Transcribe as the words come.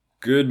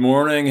Good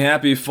morning,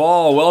 happy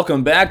fall.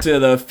 Welcome back to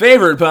the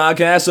favorite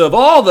podcast of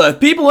all the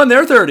people in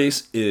their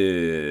 30s.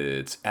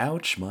 It's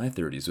Ouch My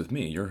 30s with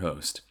me, your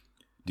host,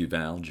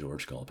 Duval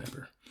George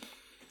Culpepper.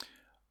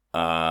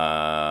 Where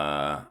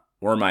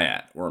am I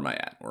at?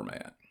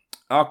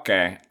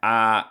 Okay,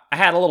 I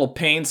had a little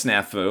pain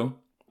snafu.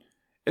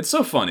 It's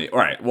so funny. All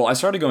right, well, I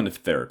started going to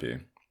therapy,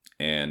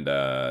 and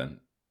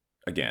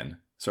again,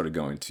 started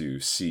going to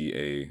see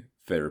a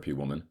therapy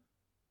woman.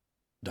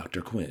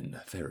 Dr. Quinn,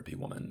 therapy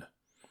woman.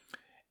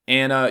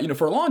 And,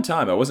 for a long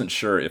time, I wasn't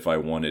sure if I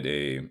wanted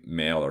a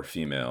male or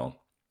female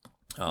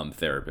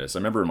therapist. I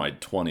remember in my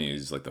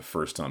 20s, like the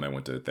first time I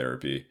went to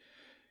therapy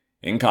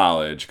in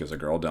college, because a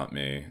girl dumped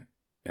me,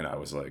 and I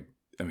was like,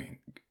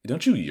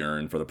 don't you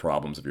yearn for the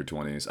problems of your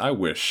 20s? I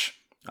wish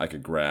I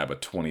could grab a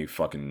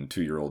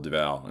 22-year-old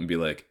Duval and be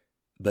like,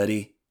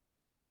 buddy,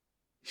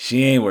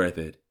 she ain't worth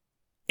it,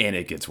 and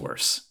it gets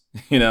worse,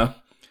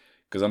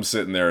 Because I'm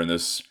sitting there in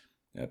this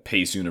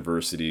Pace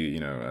University,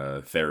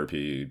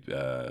 therapy,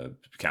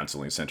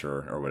 counseling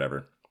center or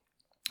whatever.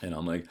 And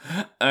I'm like,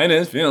 I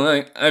just feel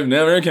like I've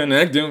never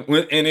connected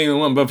with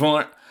anyone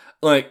before.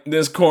 Like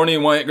this corny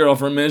white girl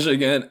from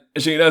Michigan,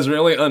 she just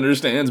really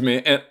understands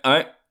me. And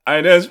I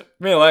just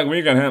feel like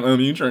we can have a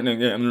mutual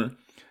together.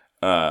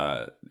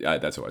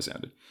 That's how I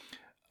sounded.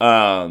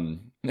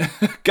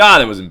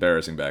 God, it was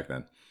embarrassing back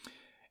then.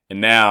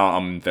 And now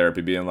I'm in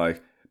therapy being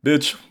like,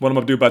 bitch, what am I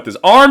going to do about this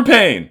arm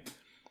pain?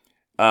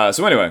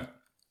 So anyway,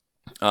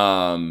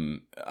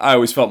 I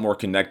always felt more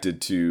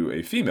connected to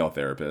a female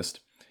therapist.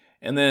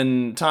 And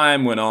then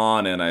time went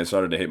on and I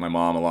started to hate my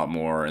mom a lot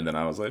more. And then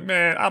I was like,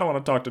 man, I don't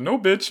want to talk to no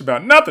bitch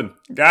about nothing.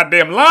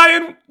 Goddamn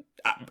lying.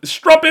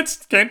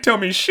 Strumpets. Can't tell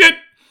me shit.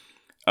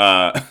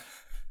 And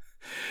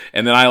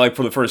then I,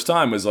 for the first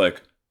time was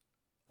like,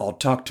 I'll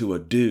talk to a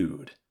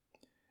dude.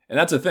 And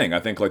that's the thing. I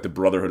think, the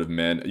brotherhood of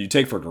men, you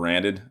take for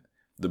granted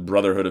the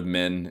brotherhood of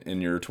men in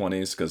your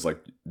 20s. Because,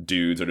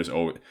 dudes are just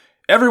always...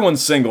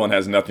 Everyone's single and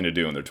has nothing to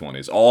do in their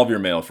 20s. All of your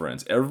male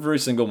friends. Every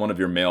single one of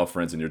your male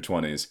friends in your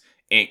 20s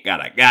ain't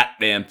got a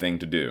goddamn thing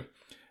to do.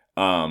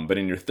 But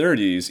in your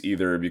 30s,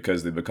 either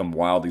because they've become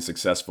wildly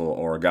successful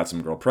or got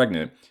some girl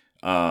pregnant,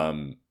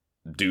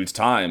 dudes'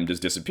 time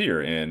just disappear.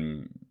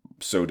 And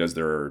so does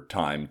their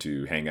time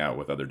to hang out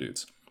with other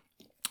dudes.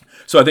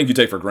 So I think you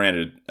take for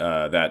granted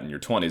that in your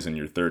 20s and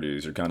your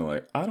 30s, you're kind of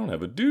like, I don't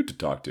have a dude to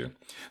talk to.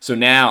 So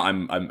now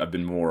I've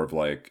been more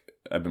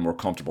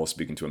comfortable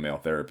speaking to a male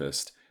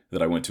therapist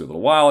that I went to a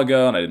little while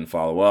ago, and I didn't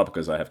follow up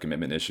because I have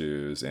commitment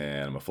issues,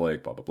 and I'm a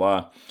flake, blah, blah,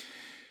 blah.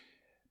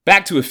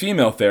 Back to a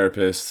female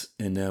therapist,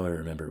 and now I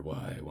remember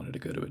why I wanted to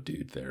go to a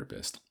dude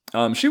therapist.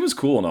 She was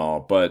cool and all,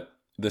 but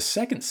the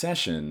second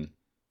session,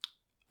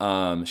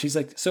 she's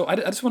like, so I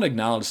just want to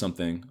acknowledge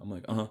something. I'm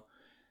like, uh-huh.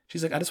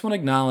 She's like, I just want to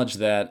acknowledge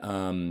that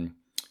when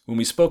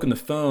we spoke on the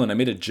phone, I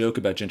made a joke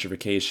about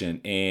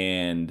gentrification,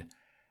 and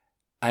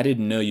I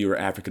didn't know you were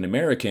African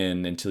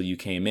American until you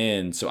came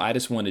in, so I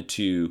just wanted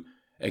to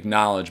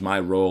acknowledge my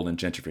role in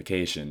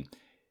gentrification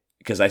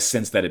because I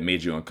sensed that it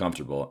made you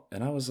uncomfortable.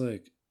 And I was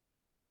like,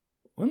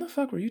 when the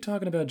fuck were you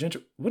talking about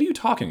what are you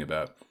talking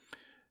about?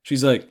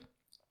 She's like,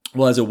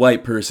 well, as a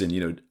white person,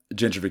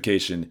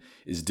 gentrification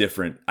is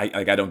different.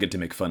 I don't get to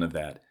make fun of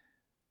that.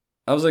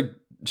 I was like,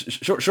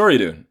 sure you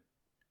do.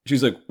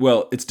 She's like,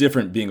 well, it's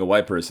different being a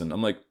white person.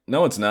 I'm like,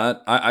 no, it's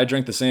not. I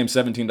drink the same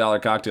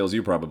 $17 cocktails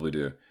you probably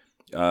do.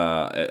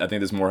 I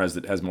think this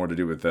has more to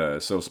do with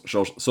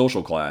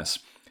social class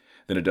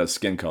than it does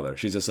skin color.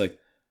 She's just like,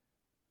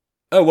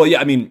 oh, well,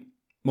 yeah,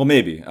 well,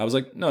 maybe. I was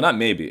like, no, not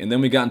maybe. And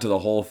then we got into the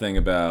whole thing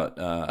about,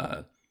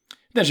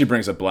 then she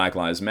brings up Black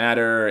Lives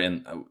Matter,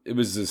 and I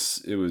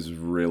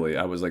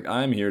was like,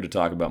 I'm here to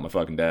talk about my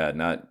fucking dad,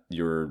 not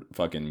your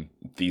fucking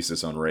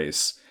thesis on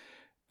race.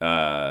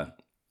 What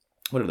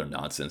other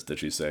nonsense did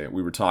she say?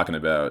 We were talking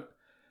about,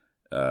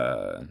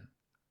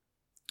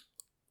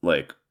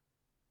 we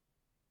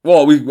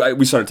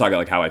started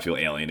talking how I feel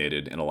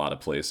alienated in a lot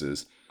of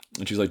places.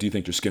 And she's like, do you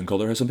think your skin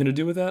color has something to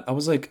do with that? I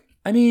was like,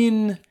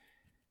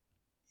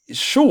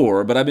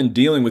 sure, but I've been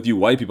dealing with you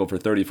white people for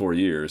 34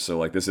 years,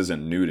 so this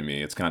isn't new to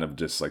me. It's kind of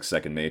just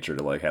second nature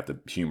to have to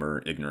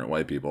humor ignorant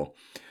white people.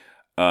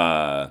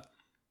 And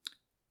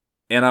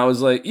I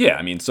was like,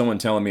 yeah, someone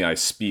telling me I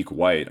speak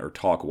white or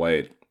talk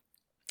white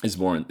is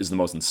the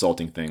most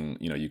insulting thing,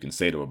 you can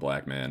say to a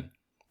black man,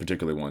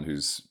 particularly one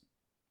who's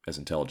as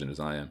intelligent as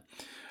I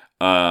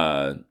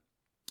am.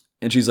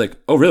 And she's like,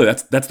 oh, really?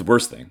 That's the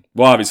worst thing.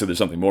 Well, obviously there's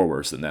something more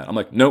worse than that. I'm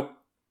like, nope.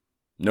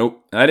 And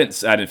I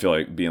didn't feel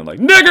like being like,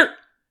 nigger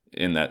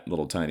in that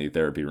little tiny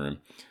therapy room.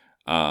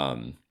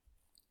 But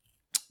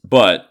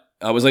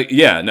I was like,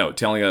 yeah, no,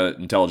 telling an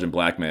intelligent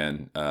black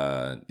man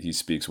he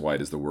speaks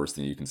white is the worst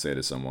thing you can say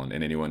to someone.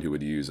 And anyone who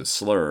would use a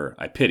slur,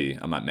 I pity.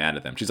 I'm not mad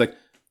at them. She's like,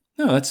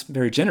 no, that's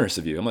very generous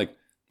of you. I'm like,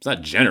 it's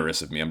not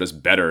generous of me. I'm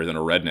just better than a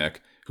redneck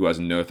who has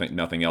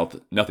nothing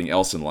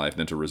else in life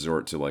than to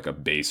resort to a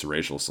base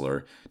racial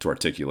slur to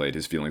articulate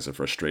his feelings of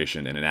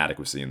frustration and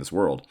inadequacy in this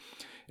world.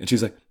 And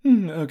she's like,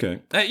 okay.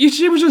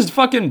 She was just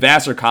fucking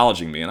Vassar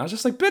colleging me. And I was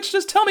just like, bitch,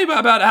 just tell me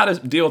about how to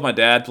deal with my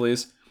dad,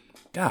 please.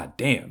 God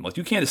damn, like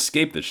you can't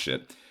escape this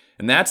shit.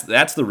 And that's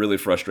the really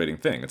frustrating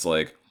thing. It's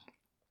like,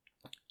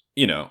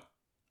 you know,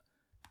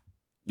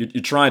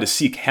 you're trying to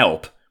seek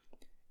help,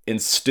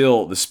 and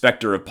still the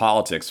specter of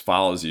politics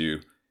follows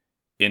you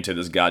into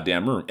this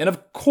goddamn room. And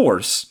of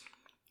course,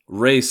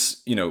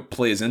 race,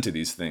 plays into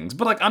these things.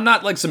 But like, I'm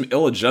not like some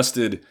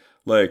ill-adjusted,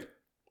 like,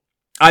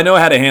 I know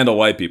how to handle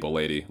white people,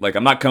 lady. Like,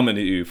 I'm not coming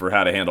to you for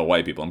how to handle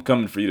white people. I'm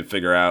coming for you to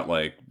figure out,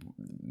 like,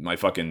 my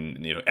fucking,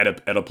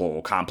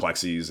 Oedipal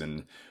complexes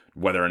and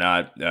whether or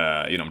not,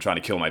 I'm trying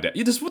to kill my dad.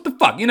 You just, what the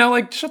fuck?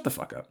 Like, shut the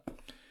fuck up.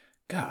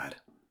 God.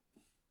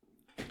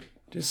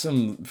 Just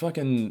some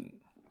fucking...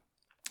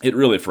 It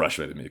really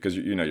frustrated me because,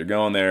 you're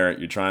going there,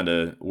 you're trying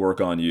to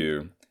work on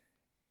you.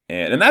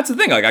 And that's the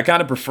thing. Like, I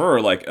kind of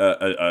prefer, like,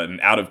 an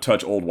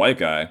out-of-touch old white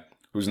guy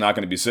who's not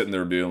going to be sitting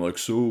there being like,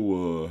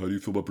 so, how do you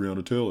feel about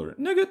Breonna Taylor?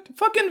 Nigga,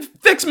 fucking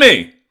fix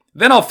me!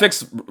 Then I'll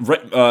fix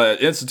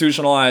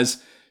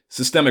institutionalized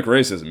systemic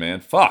racism,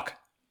 man. Fuck.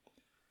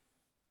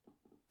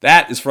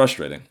 That is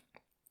frustrating.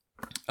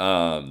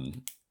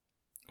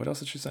 What else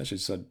did she say? She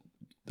said,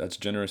 that's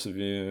generous of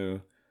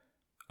you.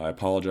 I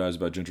apologize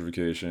about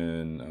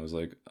gentrification. I was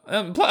like,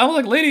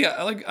 lady,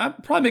 I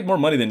probably make more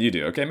money than you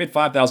do. Okay, I made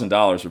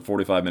 $5,000 for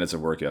 45 minutes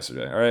of work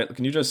yesterday. All right,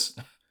 can you just,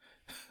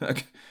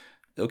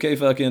 okay,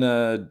 fucking,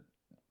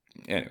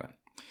 anyway.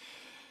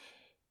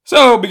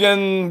 So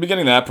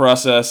beginning that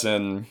process,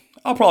 and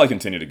I'll probably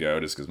continue to go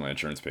just because my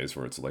insurance pays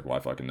for it. So like, why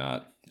fucking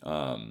not?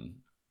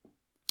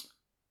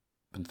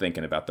 Been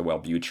thinking about the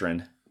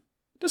Wellbutrin.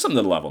 Just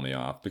something to level me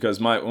off because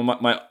my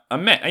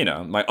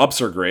ups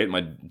are great,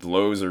 my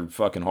lows are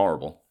fucking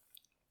horrible.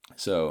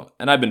 So,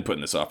 and I've been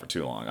putting this off for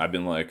too long. I've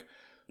been like,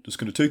 just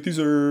gonna take these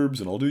herbs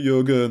and I'll do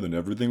yoga and then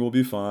everything will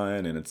be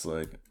fine. And it's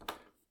like,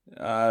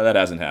 that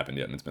hasn't happened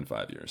yet, and it's been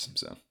 5 years.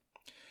 So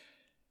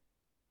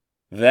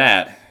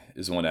that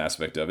is one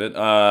aspect of it.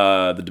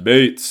 The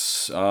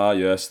debates.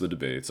 Yes, the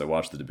debates. I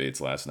watched the debates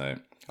last night.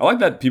 I like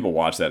that people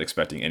watch that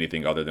expecting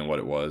anything other than what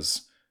it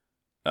was.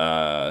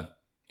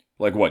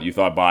 Like what, you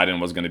thought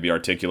Biden was going to be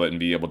articulate and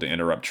be able to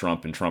interrupt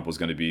Trump, and Trump was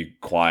going to be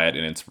quiet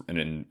and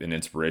an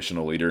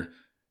inspirational leader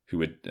who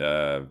would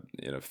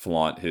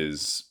flaunt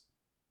his...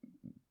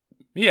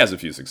 He has a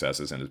few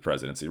successes in his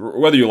presidency.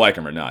 Whether you like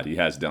him or not, he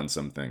has done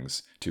some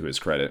things to his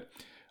credit.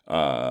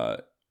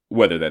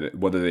 Whether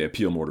they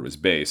appeal more to his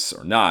base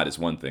or not is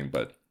one thing,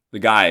 but the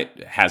guy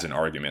has an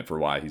argument for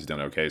why he's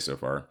done okay so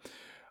far.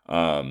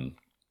 But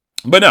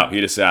no,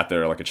 he just sat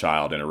there like a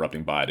child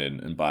interrupting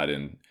Biden, and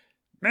Biden...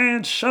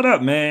 Man, shut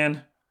up,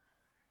 man.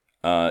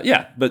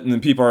 Yeah, but then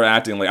people are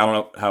acting like, I don't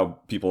know how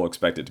people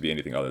expect it to be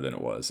anything other than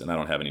it was, and I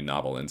don't have any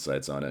novel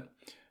insights on it.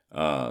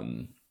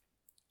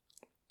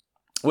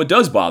 What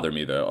does bother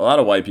me, though, a lot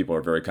of white people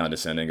are very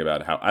condescending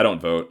about how I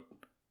don't vote.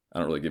 I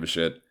don't really give a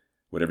shit.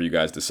 Whatever you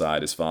guys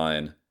decide is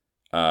fine.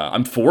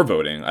 I'm for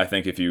voting. I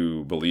think if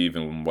you believe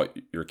in what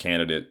your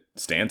candidate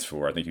stands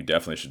for, I think you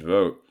definitely should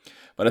vote.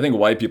 But I think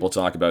white people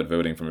talk about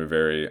voting from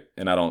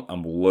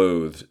I'm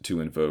loath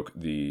to invoke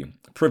the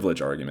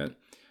privilege argument,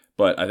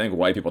 but I think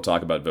white people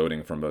talk about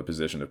voting from a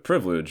position of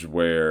privilege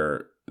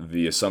where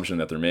the assumption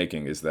that they're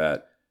making is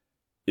that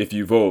if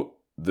you vote,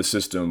 the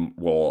system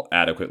will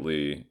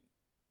adequately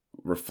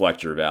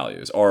reflect your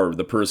values, or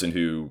the person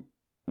who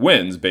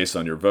wins based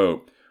on your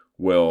vote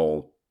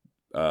will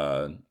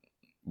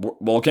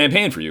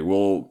campaign for you,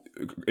 will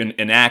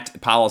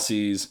enact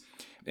policies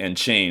and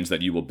change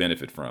that you will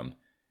benefit from.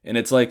 And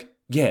it's like,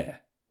 yeah,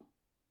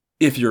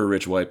 if you're a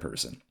rich white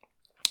person.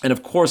 And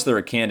of course, there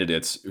are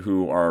candidates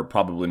who are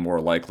probably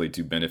more likely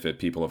to benefit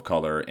people of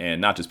color,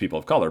 and not just people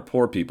of color,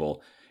 poor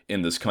people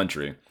in this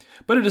country.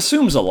 But it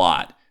assumes a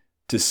lot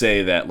to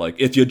say that, like,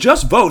 if you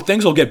just vote,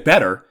 things will get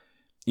better.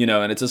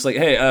 And it's just like,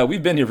 hey,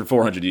 we've been here for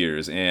 400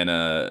 years,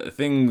 and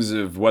things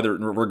of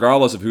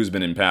regardless of who's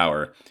been in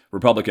power,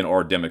 Republican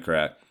or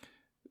Democrat,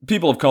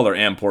 people of color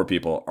and poor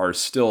people are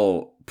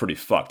still pretty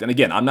fucked. And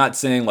again, I'm not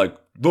saying like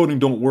voting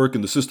don't work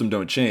and the system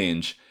don't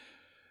change,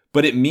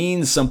 but it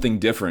means something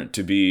different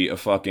to be a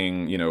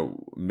fucking,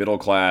 middle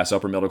class,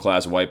 upper middle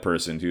class white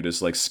person who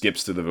just like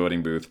skips to the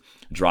voting booth,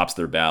 drops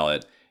their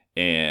ballot,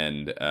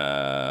 and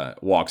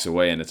walks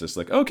away. And it's just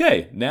like,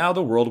 okay, now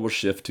the world will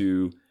shift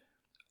to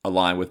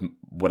align with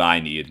what I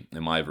need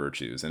and my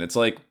virtues. And it's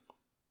like,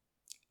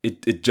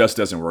 it just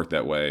doesn't work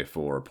that way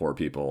for poor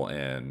people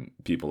and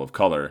people of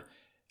color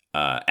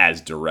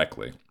as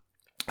directly.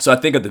 So I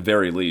think at the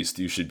very least,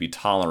 you should be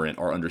tolerant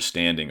or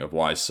understanding of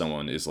why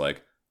someone is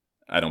like,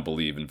 I don't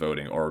believe in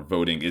voting, or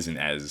voting isn't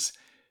as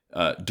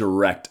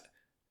direct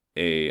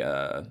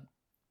a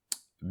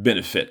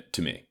benefit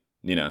to me,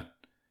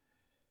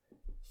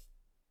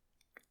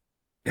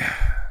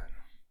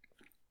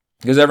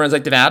 Because everyone's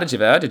like, how did you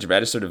vote? Did you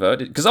register to vote?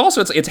 Because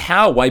also it's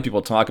how white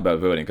people talk about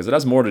voting, because it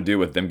has more to do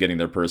with them getting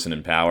their person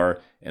in power.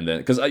 And then,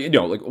 because,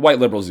 like white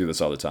liberals do this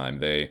all the time.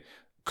 They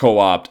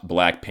co-opt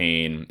black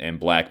pain and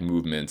black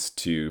movements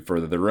to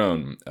further their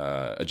own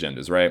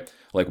agendas, right?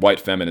 Like white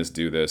feminists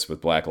do this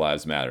with Black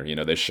Lives Matter.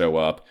 They show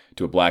up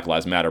to a Black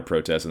Lives Matter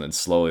protest, and then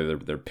slowly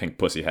their pink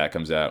pussy hat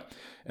comes out.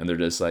 And they're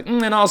just like,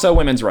 and also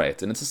women's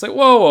rights. And it's just like,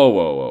 whoa, whoa,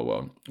 whoa, whoa,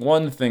 whoa.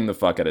 One thing the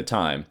fuck at a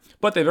time.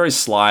 But they very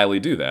slyly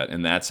do that.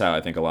 And that's how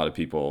I think a lot of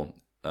people,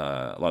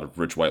 a lot of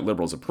rich white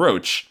liberals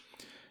approach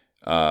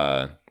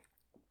voting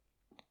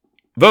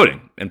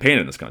and pain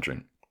in this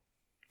country.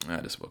 I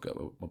just woke up.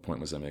 What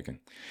point was I making?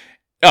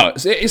 Oh,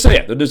 so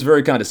yeah, they're just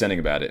very condescending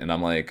about it. And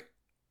I'm like,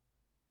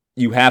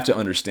 you have to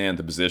understand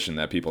the position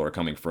that people are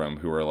coming from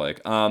who are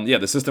like, yeah,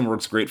 the system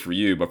works great for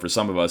you, but for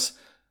some of us,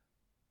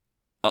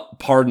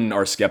 pardon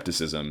our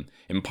skepticism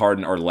and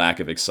pardon our lack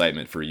of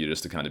excitement for you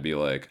just to kind of be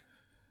like,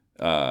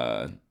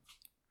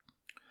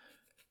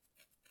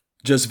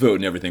 just vote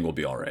and everything will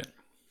be all right.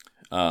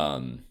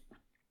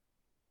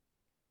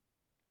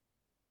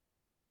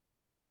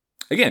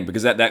 Again,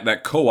 because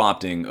that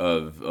co-opting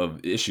of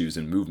issues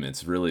and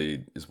movements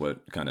really is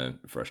what kind of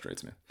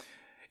frustrates me.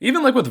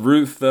 Even like with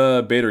Ruth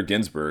Bader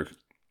Ginsburg,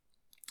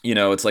 you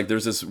know, it's like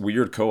there's this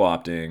weird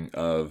co-opting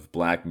of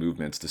black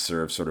movements to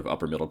serve sort of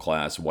upper middle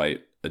class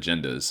white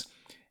agendas.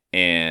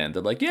 And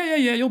they're like, yeah,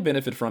 you'll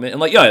benefit from it. And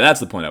like, yeah, that's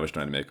the point I was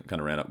trying to make.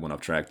 Kind of went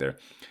off track there.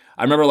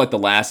 I remember like the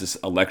last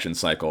election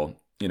cycle,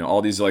 you know,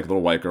 all these like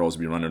little white girls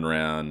would be running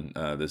around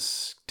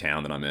this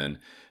town that I'm in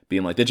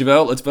being like, did you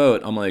vote? Let's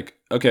vote. I'm like,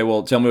 okay,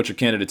 well, tell me what your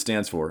candidate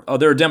stands for. Oh,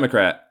 they're a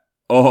Democrat.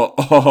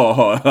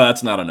 Oh,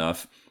 that's not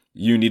enough.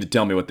 You need to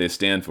tell me what they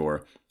stand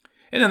for.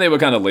 And then they would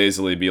kind of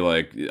lazily be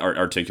like,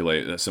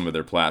 articulate some of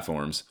their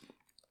platforms.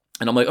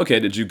 And I'm like, okay,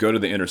 did you go to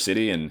the inner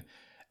city and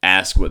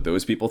ask what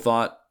those people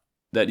thought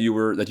that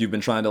you've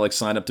been trying to like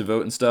sign up to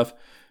vote and stuff?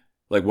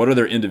 Like, what are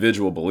their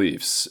individual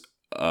beliefs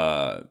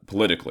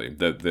politically,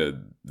 the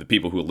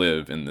people who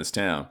live in this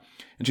town?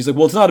 And she's like,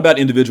 well, it's not about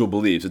individual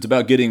beliefs. It's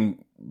about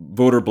getting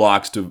voter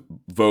blocks to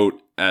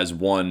vote as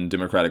one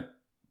Democratic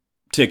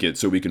ticket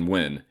so we can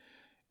win.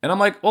 And I'm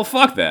like, well,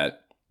 fuck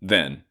that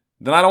then.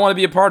 Then I don't want to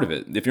be a part of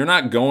it. If you're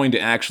not going to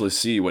actually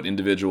see what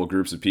individual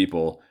groups of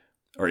people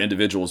or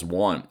individuals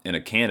want in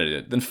a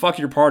candidate, then fuck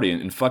your party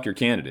and fuck your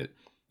candidate.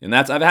 And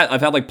that's I've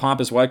had like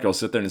pompous white girls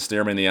sit there and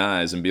stare me in the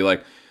eyes and be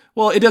like,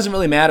 well, it doesn't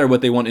really matter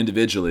what they want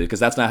individually because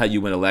that's not how you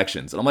win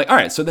elections. And I'm like, all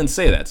right, so then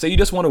say that. Say you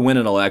just want to win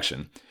an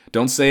election.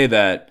 Don't say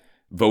that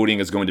voting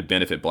is going to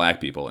benefit black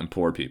people and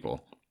poor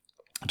people.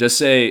 Just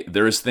say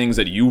there's things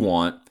that you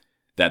want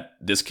that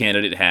this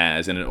candidate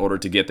has, and in order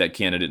to get that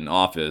candidate in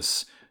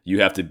office,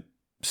 you have to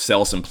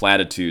sell some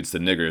platitudes to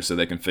niggers so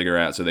they can figure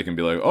out, so they can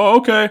be like, oh,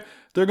 okay,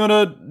 they're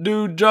gonna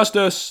do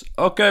justice.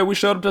 Okay, we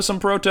showed up to some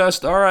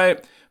protest. All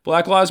right,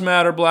 Black Lives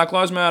Matter, Black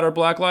Lives Matter,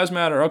 Black Lives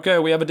Matter. Okay,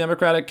 we have a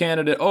Democratic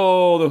candidate.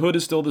 Oh, the hood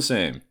is still the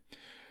same.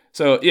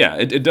 So yeah,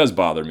 it does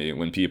bother me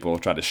when people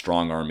try to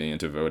strong arm me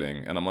into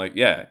voting. And I'm like,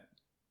 yeah,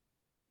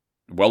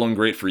 well and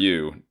great for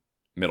you,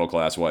 middle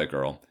class white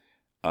girl.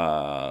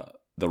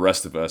 The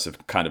rest of us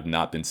have kind of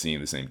not been seeing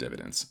the same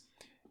dividends.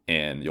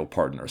 And you'll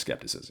pardon our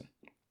skepticism.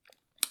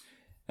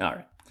 All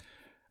right.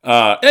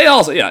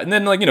 And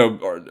then like, you know,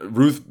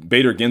 Ruth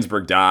Bader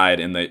Ginsburg died,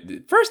 and they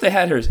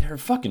had her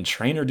fucking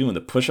trainer doing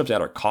the push-ups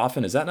at her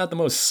coffin. Is that not the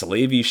most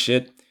slavey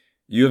shit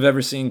you have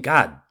ever seen?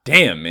 God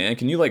damn, man.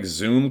 Can you like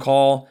Zoom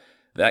call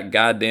that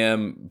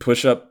goddamn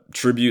push-up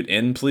tribute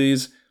in,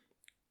 please?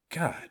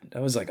 God,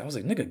 I was like,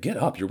 nigga, get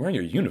up. You're wearing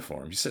your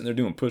uniform. You're sitting there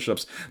doing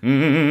push-ups. The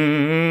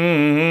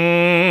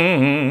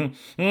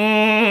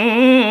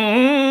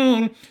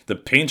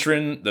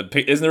patron,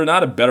 isn't there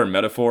not a better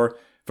metaphor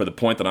for the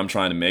point that I'm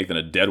trying to make than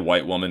a dead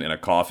white woman in a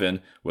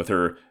coffin with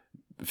her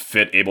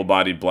fit,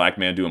 able-bodied black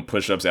man doing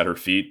push-ups at her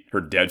feet,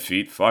 her dead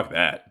feet? Fuck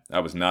that. I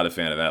was not a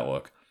fan of that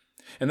look.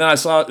 And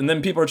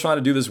then people are trying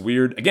to do this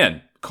weird,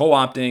 again,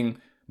 co-opting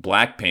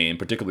black pain,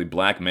 particularly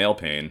black male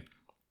pain.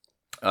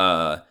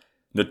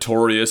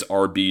 Notorious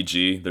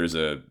RBG. There's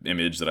a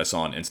image that I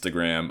saw on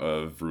Instagram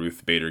of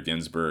Ruth Bader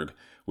Ginsburg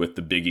with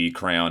the Biggie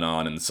crown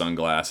on and the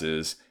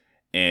sunglasses.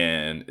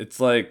 And it's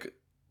like,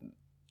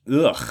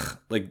 ugh,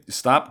 like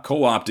stop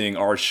co-opting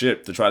our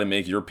shit to try to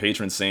make your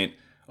patron saint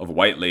of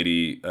white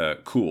lady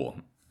cool.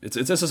 It's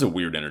just a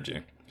weird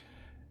energy.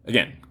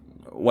 Again,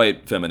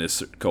 white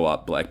feminists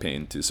co-opt black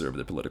pain to serve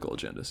their political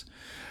agendas.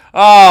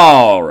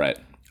 All right.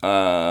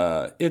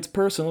 It's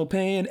personal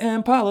pain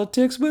and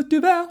politics with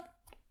Duval.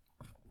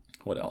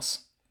 What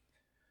else?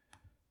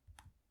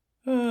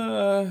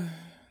 Yeah,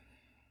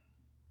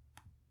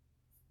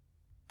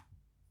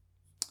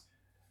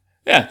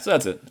 so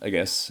that's it, I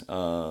guess.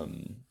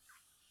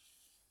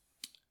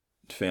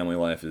 Family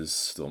life is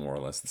still more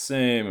or less the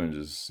same, and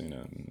just, you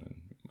know,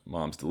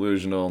 mom's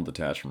delusional,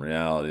 detached from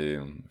reality.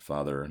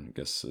 Father, I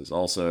guess, is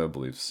also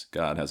believes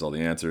God has all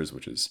the answers,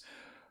 which is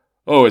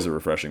always a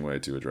refreshing way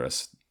to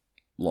address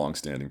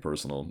long-standing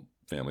personal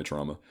family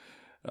trauma.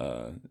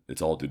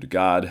 It's all due to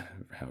God,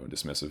 how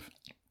dismissive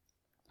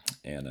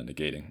and a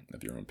negating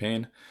of your own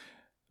pain.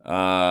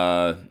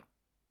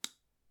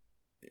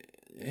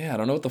 Yeah, I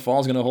don't know what the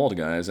fall's going to hold,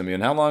 guys. I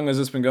mean, how long has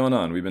this been going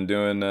on? We've been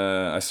doing,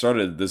 I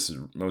started this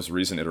most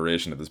recent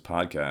iteration of this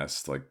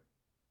podcast like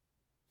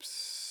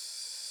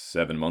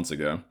 7 months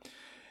ago.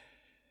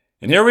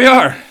 And here we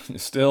are,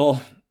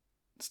 still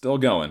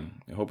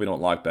going. I hope we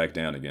don't lock back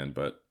down again,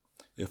 but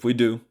if we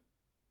do,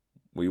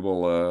 we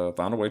will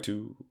find a way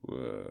to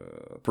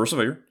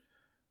persevere.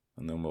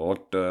 And then we'll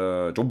elect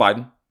Joe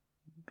Biden.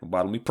 Joe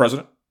Biden will be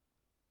president.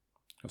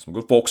 Got some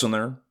good folks in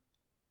there.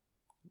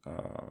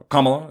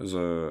 Kamala is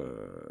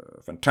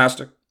a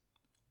fantastic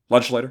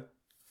legislator.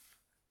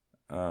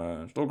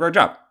 She'll do a great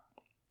job.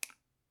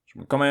 She's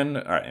going to come in.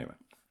 All right, anyway.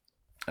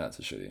 That's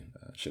a shitty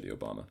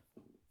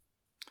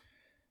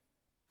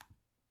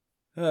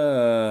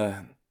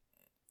Obama.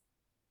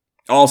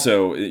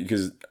 Also,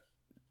 because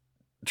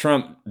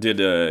Trump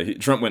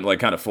went like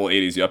kind of full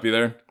 80s yuppie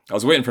there. I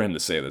was waiting for him to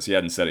say this. He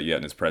hadn't said it yet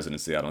in his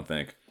presidency, I don't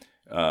think.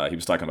 He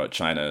was talking about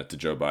China to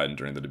Joe Biden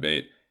during the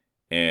debate.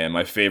 And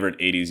my favorite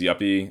 80s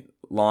yuppie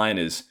line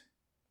is,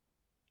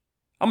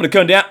 I'm gonna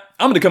come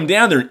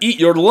down there and eat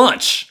your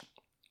lunch.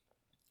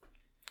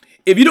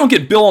 If you don't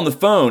get Bill on the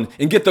phone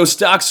and get those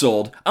stocks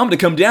sold, I'm gonna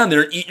come down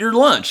there and eat your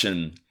lunch.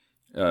 And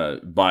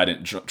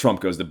Trump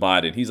goes to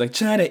Biden. He's like,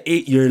 China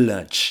ate your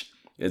lunch.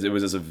 It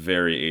was just a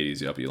very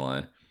 80s yuppie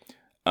line.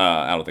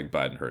 I don't think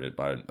Biden heard it.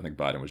 I think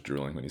Biden was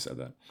drooling when he said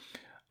that.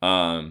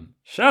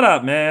 Shut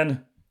up,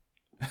 man.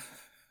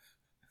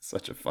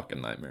 Such a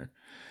fucking nightmare.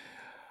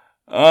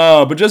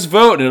 But just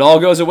vote and it all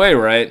goes away,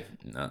 right?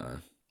 Nuh-uh.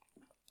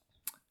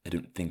 I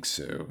don't think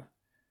so.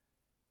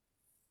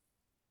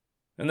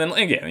 And then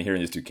again, hearing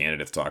these two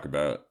candidates talk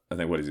about, I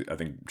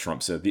think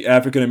Trump said the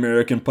African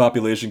American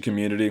population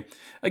community.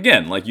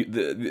 Again, like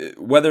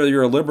whether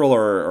you're a liberal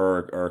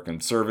or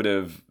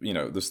conservative,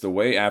 the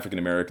way African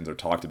Americans are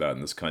talked about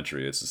in this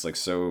country, it's just like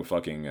so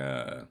fucking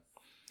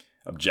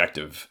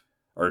objective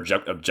or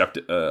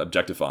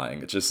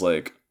objectifying. It's just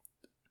like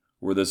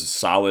we're this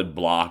solid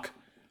block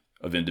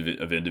of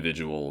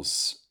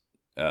individuals.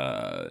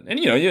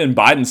 And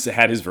Biden's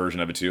had his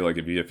version of it too. Like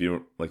if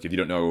you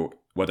don't know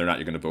whether or not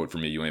you're going to vote for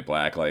me, you ain't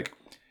black. Like,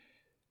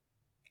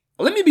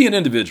 let me be an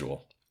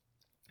individual.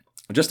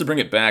 Just to bring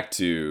it back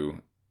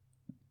to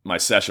my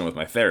session with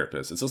my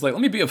therapist, it's just like,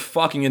 let me be a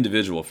fucking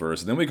individual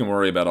first, and then we can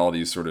worry about all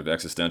these sort of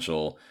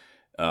existential,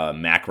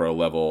 macro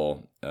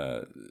level,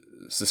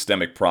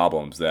 systemic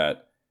problems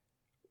that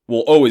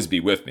will always be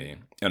with me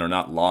and are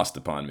not lost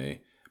upon me.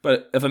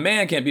 But if a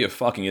man can't be a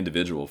fucking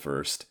individual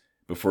first,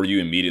 before you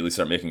immediately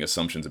start making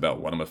assumptions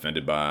about what I'm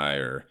offended by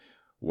or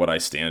what I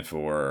stand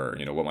for, or,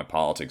 what my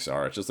politics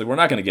are, it's just like we're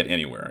not going to get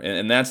anywhere.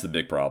 And that's the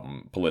big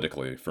problem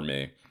politically for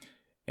me.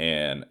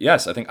 And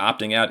yes, I think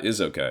opting out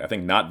is okay. I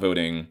think not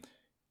voting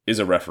is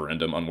a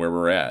referendum on where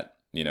we're at,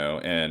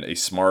 and a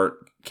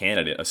smart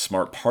candidate, a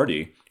smart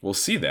party will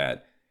see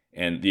that.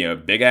 And,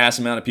 big ass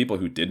amount of people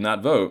who did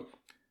not vote,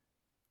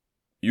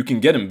 you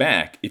can get them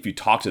back if you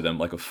talk to them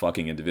like a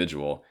fucking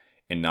individual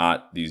and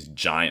not these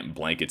giant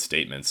blanket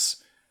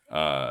statements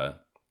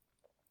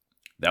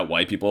that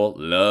white people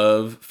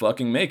love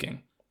fucking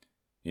making.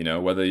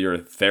 Whether you're a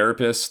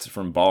therapist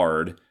from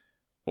Bard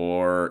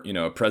or,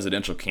 a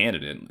presidential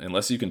candidate,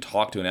 unless you can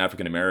talk to an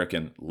African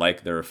American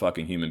like they're a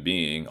fucking human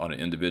being on an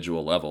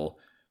individual level,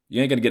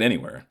 you ain't gonna get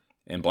anywhere.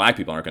 And black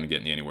people aren't gonna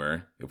get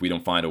anywhere if we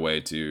don't find a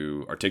way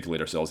to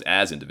articulate ourselves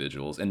as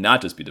individuals and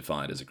not just be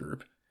defined as a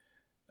group.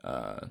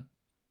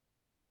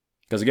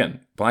 Because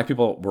again, black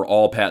people, we're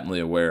all patently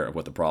aware of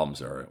what the problems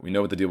are. We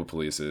know what the deal with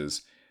police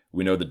is.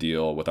 We know the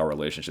deal with our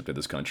relationship to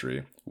this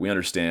country. We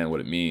understand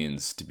what it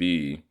means to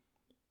be,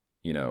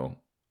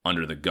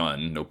 under the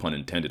gun, no pun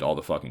intended, all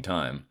the fucking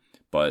time.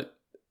 But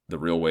the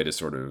real way to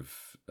sort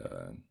of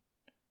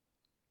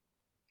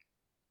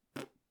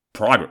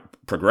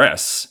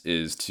progress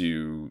is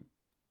to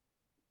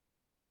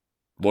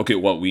look at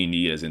what we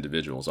need as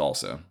individuals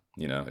also.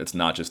 It's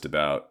not just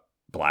about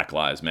Black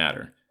Lives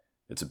Matter.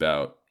 It's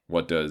about,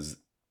 what does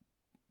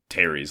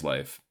Terry's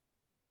life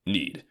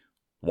need?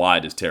 Why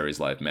does Terry's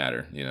life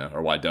matter,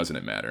 or why doesn't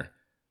it matter?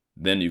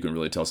 Then you can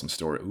really tell some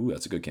story. Ooh,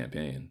 that's a good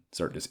campaign.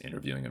 Start just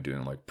interviewing them,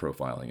 doing like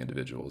profiling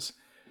individuals.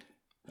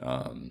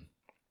 All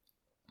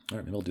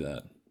right, maybe I'll do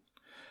that.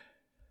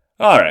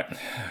 All right.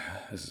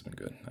 This has been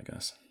good, I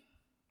guess.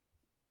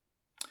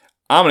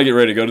 I'm going to get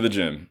ready to go to the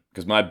gym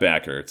because my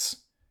back hurts.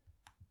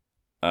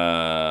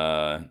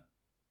 Hey,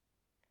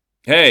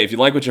 if you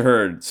like what you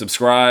heard,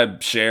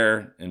 subscribe,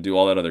 share, and do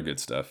all that other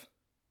good stuff.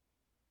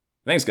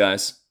 Thanks,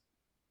 guys.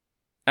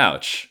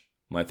 Ouch,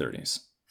 my 30s.